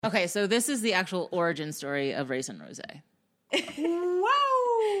Okay, so this is the actual origin story of Race and Rosé.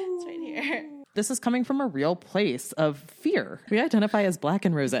 Whoa! It's right here. This is coming from a real place of fear. We identify as black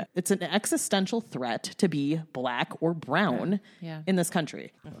and rosé. It's an existential threat to be black or brown in this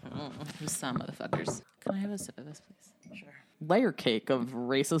country. Some motherfuckers. Can I have a sip of this, please? Sure. Layer cake of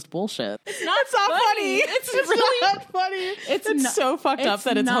racist bullshit. It's not funny. It's really not funny. It's so fucked up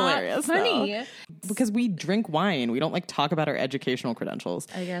that it's hilarious. Funny. Though. Because we drink wine. We don't like talk about our educational credentials.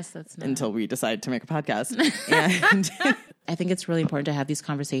 I guess that's not. Until we decide to make a podcast. And I think it's really important to have these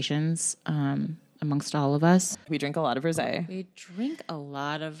conversations amongst all of us. We drink a lot of rosé. We drink a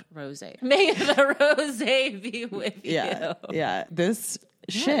lot of rosé. May the rosé be with you. Yeah. This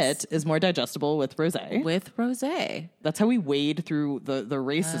shit is more digestible with rosé. With rosé. That's how we wade through the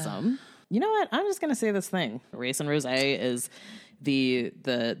racism. You know what? I'm just going to say this thing. Race and rosé is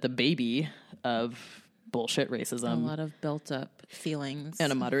the baby of bullshit racism. A lot of built up feelings.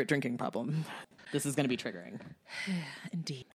 And a moderate drinking problem. This is going to be triggering. Indeed.